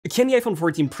Can the iPhone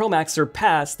 14 Pro Max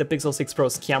surpass the Pixel 6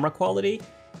 Pro's camera quality?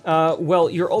 Well,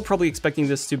 you're all probably expecting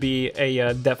this to be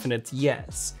a definite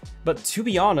yes. But to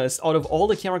be honest, out of all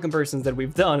the camera comparisons that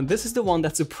we've done, this is the one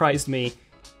that surprised me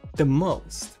the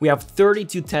most. We have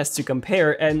 32 tests to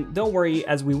compare, and don't worry,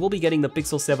 as we will be getting the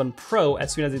Pixel 7 Pro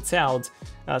as soon as it's out.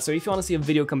 So if you want to see a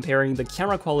video comparing the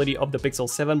camera quality of the Pixel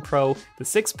 7 Pro, the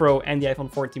 6 Pro, and the iPhone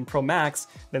 14 Pro Max,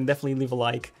 then definitely leave a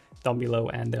like down below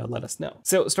and let us know.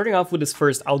 So starting off with this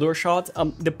first outdoor shot,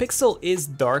 the Pixel is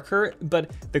darker,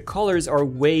 but the colors are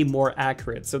way more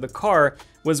accurate. So the car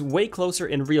was way closer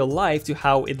in real life to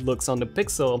how it looks on the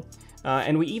Pixel.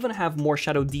 And we even have more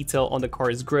shadow detail on the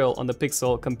car's grille on the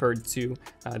Pixel compared to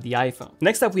the iPhone.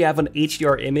 Next up, we have an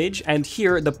HDR image, and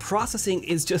here the processing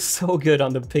is just so good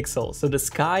on the Pixel. So the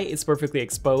sky is perfectly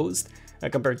exposed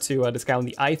compared to the sky on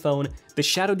the iPhone. The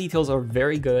shadow details are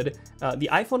very good. The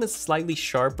iPhone is slightly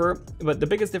sharper, but the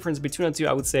biggest difference between the two,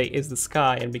 I would say, is the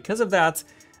sky, and because of that,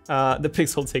 the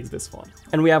Pixel takes this one.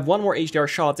 And we have one more HDR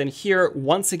shot, and here,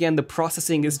 once again, the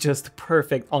processing is just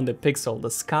perfect on the Pixel. The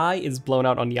sky is blown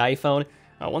out on the iPhone.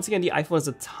 Once again, the iPhone is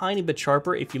a tiny bit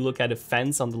sharper if you look at the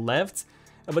fence on the left.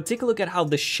 But take a look at how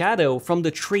the shadow from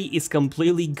the tree is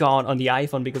completely gone on the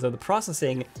iPhone because of the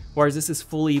processing, whereas this is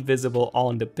fully visible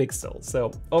on the Pixel.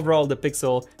 So overall, the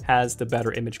Pixel has the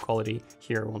better image quality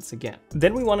here once again.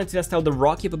 Then we wanted to test out the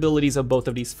RAW capabilities of both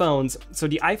of these phones. So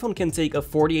the iPhone can take a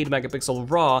 48 megapixel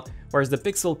RAW, whereas the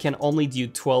Pixel can only do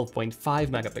 12.5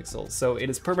 megapixels. So it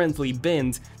is permanently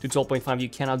binned to 12.5, you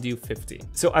cannot do 50.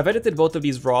 So I've edited both of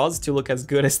these RAWs to look as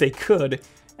good as they could.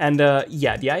 And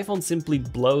yeah, the iPhone simply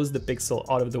blows the Pixel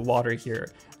out of the water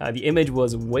here. The image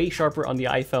was way sharper on the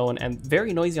iPhone and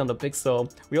very noisy on the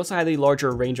Pixel. We also had a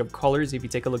larger range of colors if you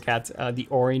take a look at the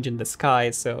orange in the sky.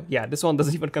 So yeah, this one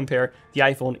doesn't even compare. The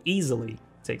iPhone easily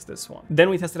takes this one. Then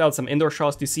we tested out some indoor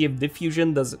shots to see if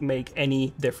diffusion does make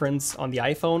any difference on the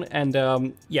iPhone,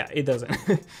 and yeah, it doesn't.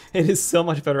 It is so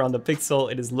much better on the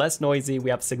Pixel. It is less noisy.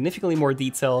 We have significantly more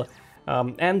detail.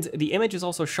 And the image is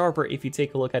also sharper if you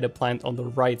take a look at the plant on the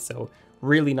right, so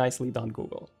really nicely done,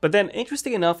 Google. But then,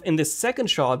 interesting enough, in this second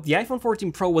shot, the iPhone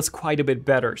 14 Pro was quite a bit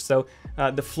better. So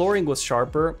the flooring was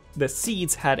sharper, the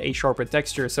seats had a sharper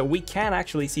texture, so we can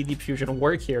actually see diffusion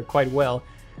work here quite well.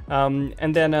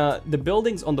 And then the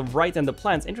buildings on the right and the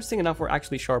plants, interesting enough, were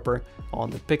actually sharper on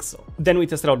the Pixel. Then we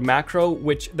tested out macro,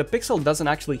 which the Pixel doesn't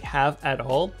actually have at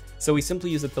all. So we simply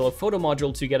use the telephoto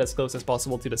module to get as close as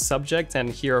possible to the subject,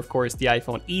 and here, of course, the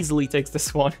iPhone easily takes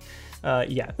this one.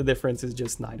 Yeah, the difference is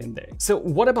just night and day. So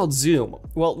what about zoom?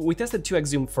 Well, we tested 2x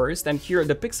zoom first, and here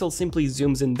the Pixel simply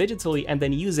zooms in digitally and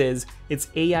then uses its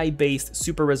AI-based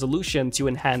super resolution to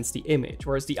enhance the image,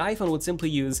 whereas the iPhone would simply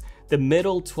use the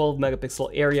middle 12 megapixel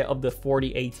area of the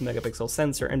 48 megapixel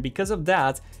sensor, and because of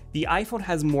that, the iPhone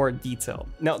has more detail.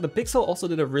 Now, the Pixel also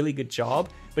did a really good job,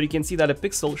 but you can see that a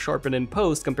Pixel sharpened in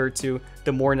post compared to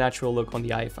the more natural look on the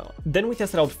iPhone. Then we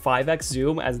tested out 5x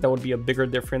zoom, as that would be a bigger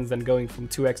difference than going from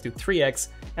 2x to 3x,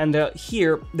 and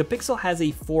here, the Pixel has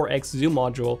a 4x zoom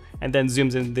module and then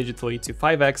zooms in digitally to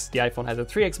 5x. The iPhone has a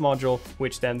 3x module,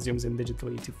 which then zooms in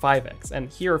digitally to 5x. And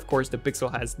here, of course, the Pixel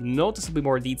has noticeably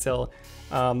more detail.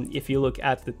 If you look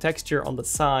at the texture on the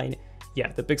sign, yeah,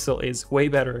 the Pixel is way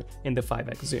better in the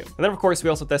 5x zoom. And then, of course, we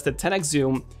also tested 10x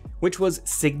zoom, which was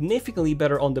significantly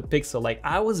better on the Pixel. Like,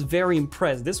 I was very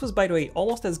impressed. This was, by the way,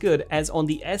 almost as good as on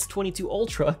the S22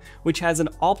 Ultra, which has an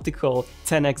optical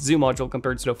 10x zoom module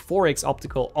compared to the 4x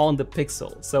optical on the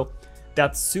Pixel. So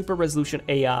that super resolution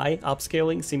AI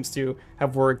upscaling seems to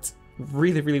have worked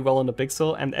really well on the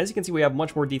Pixel, and as you can see, we have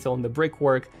much more detail on the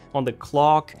brickwork, on the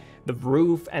clock, the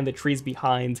roof, and the trees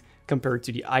behind compared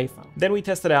to the iPhone. Then we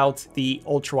tested out the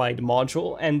ultra-wide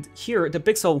module, and here the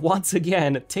Pixel, once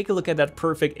again, take a look at that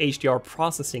perfect HDR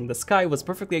processing. The sky was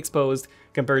perfectly exposed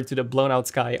compared to the blown out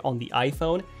sky on the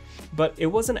iPhone, but it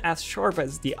wasn't as sharp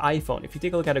as the iPhone. If you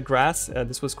take a look at the grass,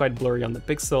 this was quite blurry on the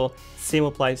Pixel. Same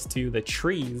applies to the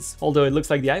trees, although it looks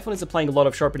like the iPhone is applying a lot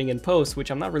of sharpening in post,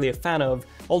 which I'm not really a fan of,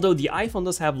 although the iPhone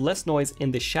does have less noise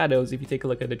in the shadows if you take a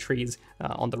look at the trees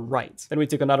on the right. Then we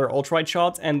took another ultra-wide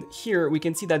shot, and here we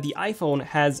can see that the iPhone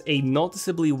has a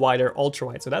noticeably wider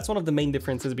ultra-wide, so that's one of the main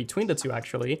differences between the two,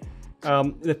 actually.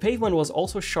 The pavement was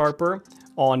also sharper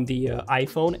on the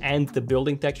iPhone, and the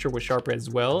building texture was sharper as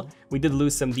well. We did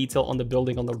lose some detail on the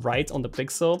building on the right on the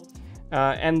Pixel.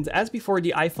 And as before,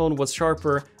 the iPhone was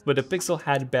sharper, but the Pixel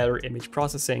had better image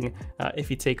processing if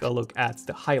you take a look at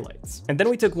the highlights. And then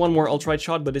we took one more ultra-wide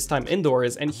shot, but this time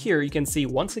indoors, and here you can see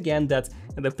once again that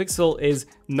the Pixel is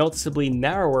noticeably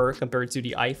narrower compared to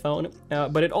the iPhone,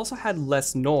 but it also had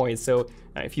less noise. So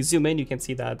if you zoom in, you can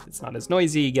see that it's not as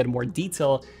noisy, you get more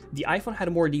detail. The iPhone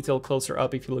had more detail closer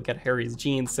up if you look at Harry's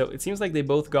jeans, so it seems like they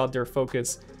both got their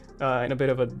focus in a bit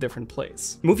of a different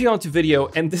place. Moving on to video,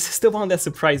 and this is the one that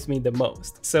surprised me the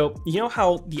most. So you know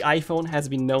how the iPhone has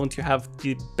been known to have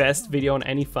the best video on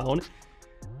any phone?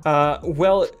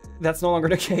 Well, that's no longer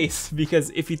the case, because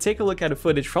if you take a look at the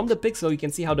footage from the Pixel, you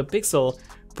can see how the Pixel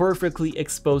perfectly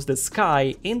exposed the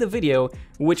sky in the video,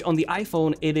 which on the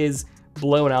iPhone it is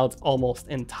blown out almost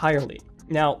entirely.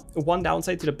 Now, one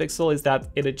downside to the Pixel is that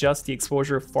it adjusts the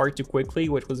exposure far too quickly,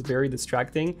 which was very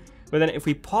distracting. But then if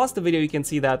we pause the video, you can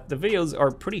see that the videos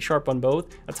are pretty sharp on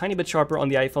both, a tiny bit sharper on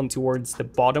the iPhone towards the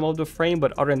bottom of the frame,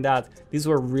 but other than that, these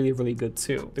were really, really good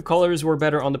too. The colors were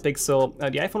better on the Pixel,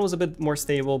 the iPhone was a bit more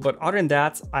stable, but other than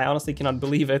that, I honestly cannot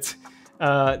believe it,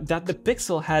 that the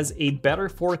Pixel has a better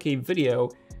 4K video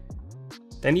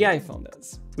than the iPhone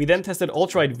does. We then tested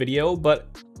ultra-wide video, but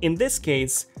in this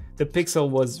case, the Pixel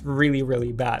was really,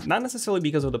 really bad. Not necessarily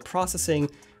because of the processing,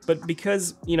 but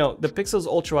because, you know, the Pixel's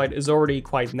ultra-wide is already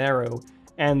quite narrow,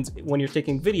 and when you're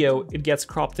taking video, it gets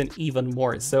cropped in even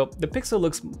more. So the Pixel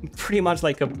looks pretty much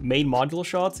like a main module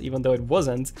shot, even though it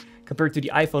wasn't, compared to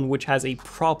the iPhone, which has a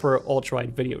proper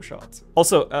ultra-wide video shot.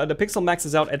 Also, the Pixel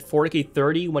maxes out at 4K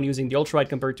 30 when using the ultra-wide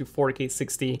compared to 4K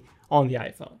 60 on the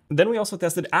iPhone. Then we also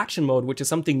tested action mode, which is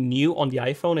something new on the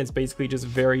iPhone. It's basically just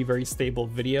very, very stable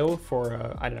video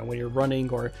for, I don't know, when you're running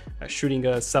or shooting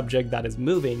a subject that is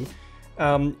moving.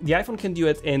 The iPhone can do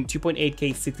it in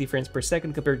 2.8K 60 frames per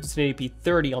second compared to 1080p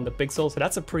 30 on the Pixel, so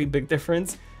that's a pretty big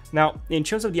difference. Now, in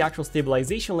terms of the actual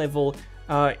stabilization level,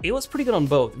 it was pretty good on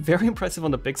both. Very impressive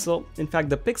on the Pixel. In fact,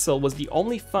 the Pixel was the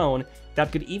only phone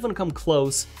that could even come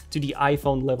close to the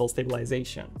iPhone level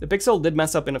stabilization. The Pixel did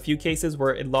mess up in a few cases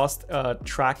where it lost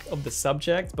track of the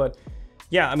subject, but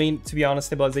yeah, I mean, to be honest,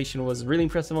 stabilization was really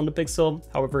impressive on the Pixel.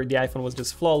 However, the iPhone was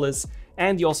just flawless,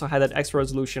 and you also had that extra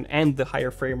resolution and the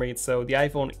higher frame rate, so the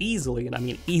iPhone easily, and I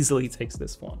mean easily, takes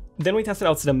this one. Then we tested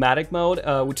out cinematic mode,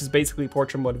 which is basically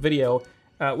portrait mode video,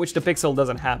 which the Pixel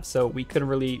doesn't have, so we couldn't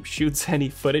really shoot any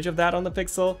footage of that on the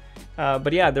Pixel.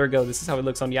 But yeah, there we go. This is how it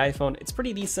looks on the iPhone. It's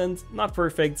pretty decent, not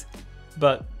perfect,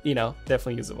 but, you know,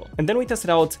 definitely usable. And then we tested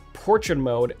out portrait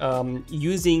mode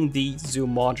using the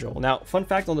zoom module. Now, fun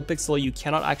fact, on the Pixel, you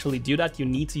cannot actually do that. You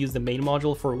need to use the main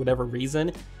module for whatever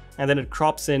reason, and then it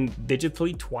crops in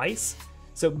digitally twice.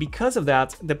 So because of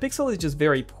that, the Pixel is just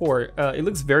very poor. It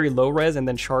looks very low res, and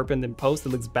then sharpened in post, it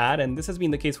looks bad, and this has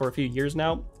been the case for a few years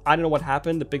now. I don't know what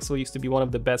happened. The Pixel used to be one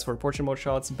of the best for portrait mode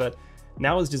shots, but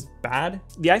now it's just bad.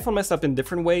 The iPhone messed up in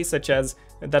different ways, such as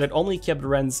that it only kept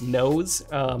Ren's nose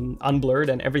unblurred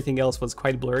and everything else was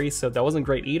quite blurry, so that wasn't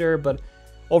great either, but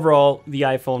overall, the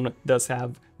iPhone does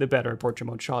have the better portrait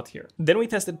mode shot here. Then we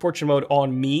tested portrait mode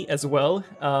on me as well,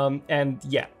 and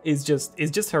yeah, it's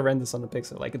just horrendous on the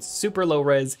Pixel. Like, it's super low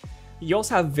res. You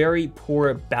also have very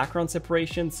poor background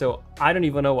separation, so I don't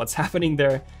even know what's happening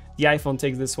there. The iPhone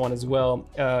takes this one as well.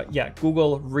 Yeah,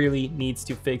 Google really needs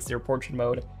to fix their portrait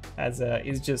mode, as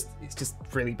it's just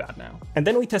really bad now. And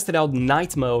then we tested out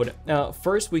night mode.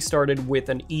 First, we started with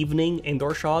an evening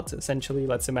indoor shot. Essentially,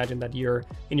 let's imagine that you're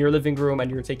in your living room and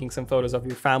you're taking some photos of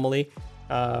your family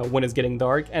when it's getting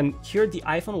dark. And here the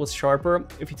iPhone was sharper.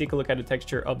 If you take a look at the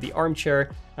texture of the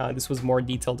armchair, this was more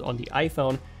detailed on the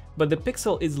iPhone. But the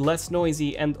Pixel is less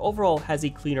noisy and overall has a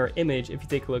cleaner image if you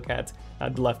take a look at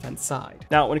the left-hand side.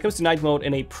 Now, when it comes to night mode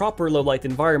in a proper low-light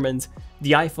environment,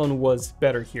 the iPhone was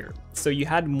better here. So you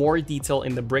had more detail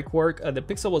in the brickwork. The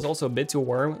Pixel was also a bit too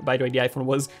warm. By the way, the iPhone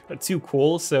was too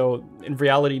cool, so in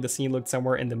reality, the scene looked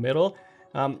somewhere in the middle.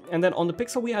 And then on the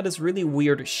Pixel, we had this really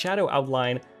weird shadow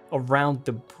outline around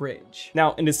the bridge.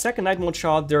 Now, in the second night mode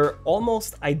shot, they're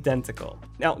almost identical.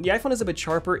 Now, the iPhone is a bit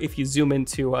sharper if you zoom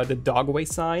into the dogway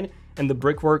sign, and the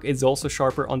brickwork is also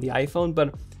sharper on the iPhone,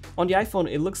 but on the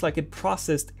iPhone, it looks like it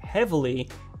processed heavily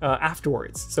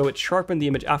afterwards. So it sharpened the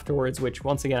image afterwards, which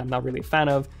once again, I'm not really a fan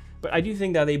of, but I do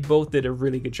think that they both did a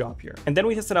really good job here. And then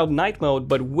we tested out night mode,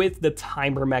 but with the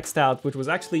timer maxed out, which was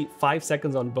actually 5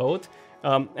 seconds on both.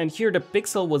 And here the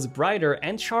Pixel was brighter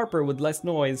and sharper with less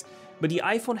noise, but the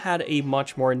iPhone had a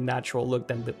much more natural look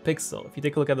than the Pixel. If you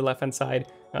take a look at the left-hand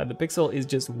side, the Pixel is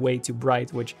just way too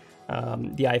bright, which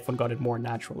the iPhone got it more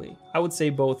naturally. I would say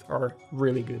both are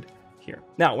really good here.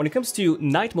 Now, when it comes to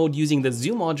night mode using the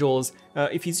zoom modules,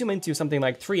 if you zoom into something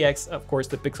like 3x, of course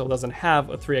the Pixel doesn't have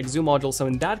a 3x zoom module, so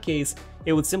in that case,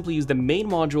 it would simply use the main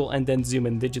module and then zoom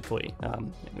in digitally,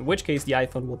 in which case the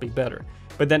iPhone will be better.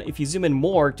 But then if you zoom in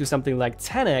more to something like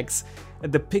 10x,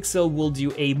 the Pixel will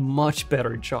do a much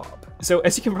better job. So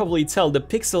as you can probably tell, the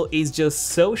Pixel is just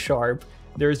so sharp.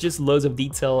 There's just loads of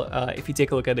detail if you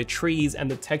take a look at the trees and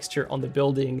the texture on the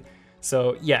building.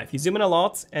 So yeah, if you zoom in a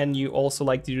lot and you also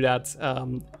like to do that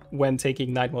when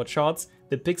taking night mode shots,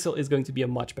 the Pixel is going to be a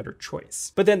much better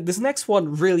choice. But then this next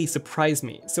one really surprised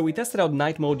me. So we tested out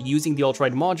night mode using the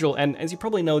ultrawide module, and as you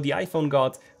probably know, the iPhone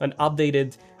got an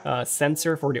updated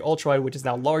sensor for the ultrawide, which is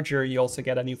now larger. You also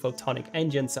get a new photonic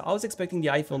engine, so I was expecting the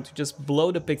iPhone to just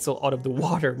blow the Pixel out of the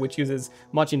water, which uses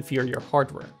much inferior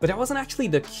hardware. But that wasn't actually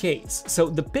the case. So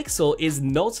the Pixel is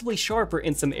noticeably sharper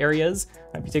in some areas.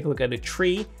 If you take a look at a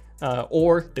tree,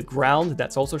 or the ground,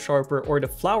 that's also sharper, or the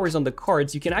flowers on the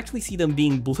cards, you can actually see them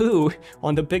being blue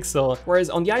on the Pixel, whereas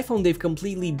on the iPhone, they've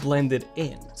completely blended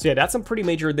in. So yeah, that's a pretty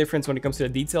major difference when it comes to the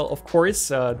detail. Of course,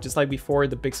 just like before,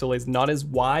 the Pixel is not as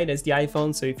wide as the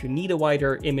iPhone, so if you need a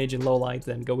wider image in low light,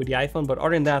 then go with the iPhone, but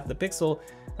other than that, the Pixel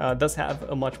does have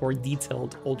a much more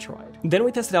detailed ultrawide. Then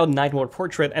we tested out night mode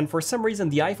portrait, and for some reason,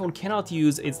 the iPhone cannot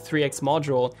use its 3x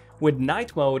module with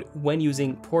night mode when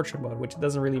using portrait mode, which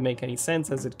doesn't really make any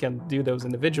sense as it can do those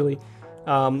individually.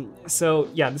 So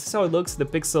yeah, this is how it looks. The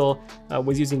Pixel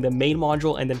was using the main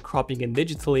module and then cropping in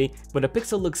digitally, but the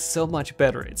Pixel looks so much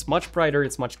better. It's much brighter,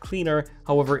 it's much cleaner.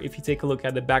 However, if you take a look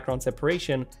at the background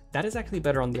separation, that is actually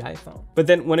better on the iPhone. But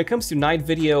then when it comes to night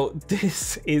video,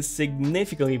 this is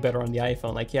significantly better on the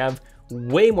iPhone. Like, you have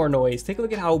way more noise. Take a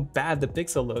look at how bad the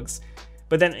Pixel looks.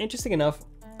 But then interesting enough,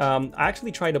 I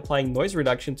actually tried applying noise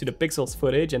reduction to the Pixel's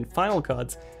footage and Final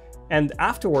Cut, and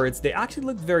afterwards they actually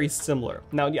looked very similar.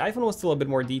 Now the iPhone was still a bit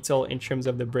more detailed in terms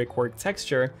of the brickwork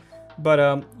texture,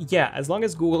 but yeah, as long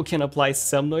as Google can apply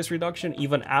some noise reduction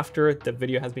even after the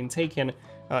video has been taken,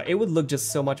 it would look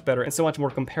just so much better and so much more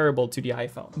comparable to the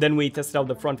iPhone. Then we tested out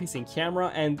the front-facing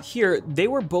camera, and here they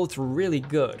were both really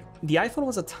good. The iPhone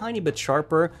was a tiny bit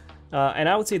sharper, and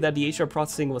I would say that the HDR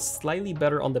processing was slightly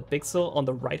better on the Pixel on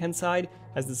the right-hand side,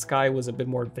 as the sky was a bit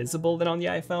more visible than on the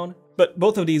iPhone. But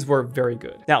both of these were very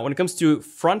good. Now, when it comes to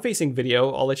front-facing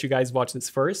video, I'll let you guys watch this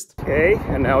first. Okay,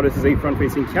 and now this is a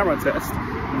front-facing camera test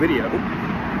video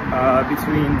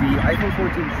between the iPhone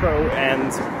 14 Pro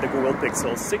and the Google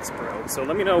Pixel 6 Pro. So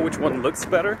let me know which one looks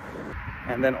better,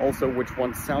 and then also which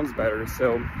one sounds better.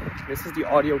 So this is the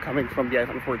audio coming from the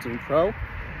iPhone 14 Pro.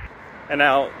 And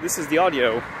now this is the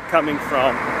audio coming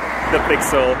from the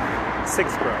Pixel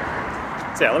 6 Pro.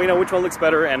 So yeah, let me know which one looks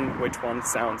better and which one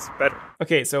sounds better.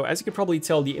 Okay, so as you can probably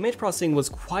tell, the image processing was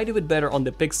quite a bit better on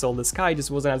the Pixel. The sky just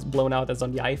wasn't as blown out as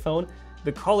on the iPhone.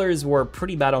 The colors were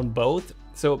pretty bad on both.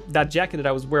 So that jacket that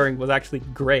I was wearing was actually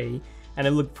gray, and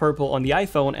it looked purple on the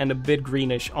iPhone and a bit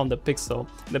greenish on the Pixel.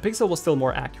 The Pixel was still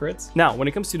more accurate. Now, when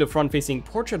it comes to the front-facing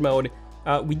portrait mode,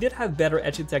 we did have better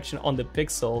edge detection on the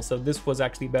Pixel, so this was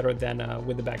actually better than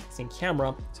with the back-facing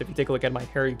camera. So if you take a look at my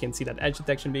hair, you can see that edge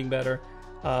detection being better.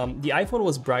 The iPhone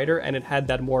was brighter and it had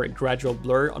that more gradual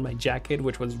blur on my jacket,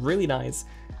 which was really nice.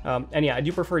 And yeah, I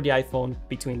do prefer the iPhone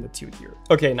between the two here.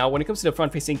 Okay, now when it comes to the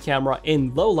front-facing camera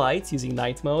in low light using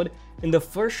night mode, in the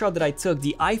first shot that I took,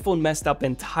 the iPhone messed up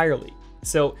entirely.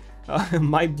 So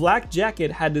my black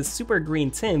jacket had this super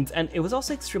green tint and it was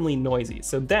also extremely noisy.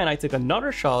 So then I took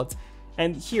another shot,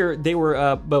 and here they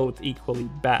were both equally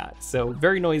bad. So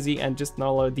very noisy and just not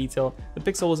a lot of detail. The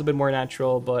Pixel was a bit more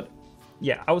natural, but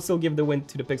yeah, I would still give the win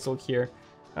to the Pixel here.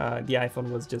 The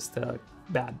iPhone was just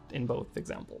bad in both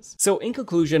examples. So in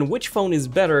conclusion, which phone is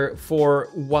better for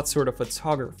what sort of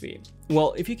photography?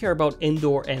 Well, if you care about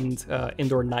indoor and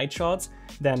indoor night shots,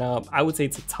 then I would say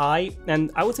it's a tie,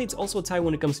 and I would say it's also a tie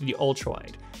when it comes to the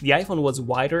ultrawide. The iPhone was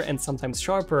wider and sometimes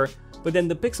sharper, but then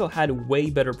the Pixel had way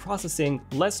better processing,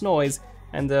 less noise,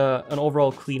 and an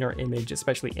overall cleaner image,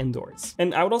 especially indoors.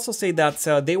 And I would also say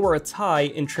that they were a tie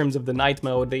in terms of the night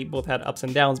mode. They both had ups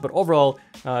and downs, but overall,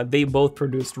 they both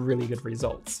produced really good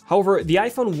results. However, the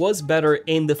iPhone was better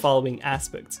in the following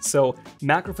aspects. So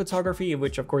macro photography,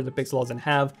 which of course the Pixel doesn't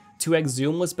have, 2x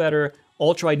zoom was better,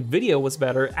 ultrawide video was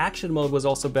better, action mode was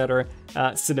also better,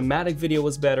 cinematic video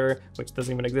was better, which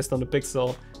doesn't even exist on the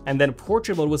Pixel, and then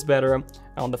portrait mode was better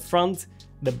on the front,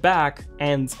 the back,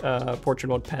 and portrait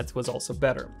mode pet was also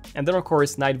better. And then of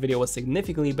course, night video was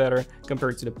significantly better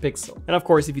compared to the Pixel. And of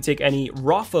course, if you take any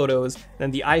raw photos, then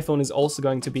the iPhone is also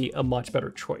going to be a much better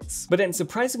choice. But then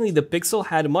surprisingly, the Pixel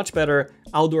had much better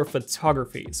outdoor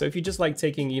photography. So if you just like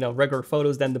taking, regular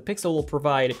photos, then the Pixel will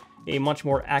provide a much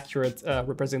more accurate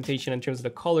representation in terms of the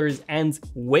colors and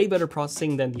way better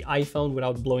processing than the iPhone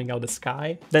without blowing out the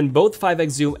sky. Then both 5x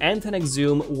zoom and 10x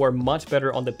zoom were much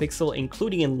better on the Pixel,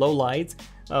 including in low light.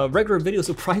 Regular video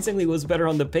surprisingly was better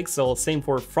on the Pixel, same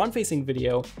for front-facing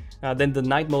video. Then the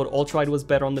night mode ultra-wide was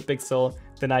better on the Pixel,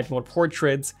 the night mode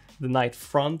portraits, the night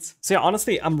front. So yeah,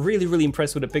 honestly, I'm really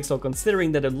impressed with the Pixel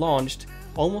considering that it launched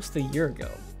almost a year ago.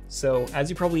 So as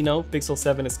you probably know, Pixel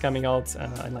 7 is coming out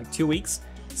in like 2 weeks.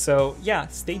 So yeah,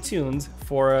 stay tuned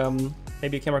for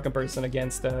maybe a camera comparison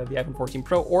against the iPhone 14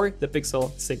 Pro or the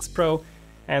Pixel 6 Pro.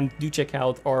 And do check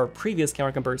out our previous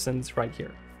camera comparisons right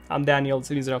here. I'm Daniel,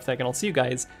 this is ZONEofTECH, and I'll see you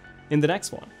guys in the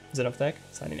next one. ZONEofTECH,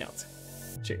 signing out.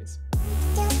 Cheers.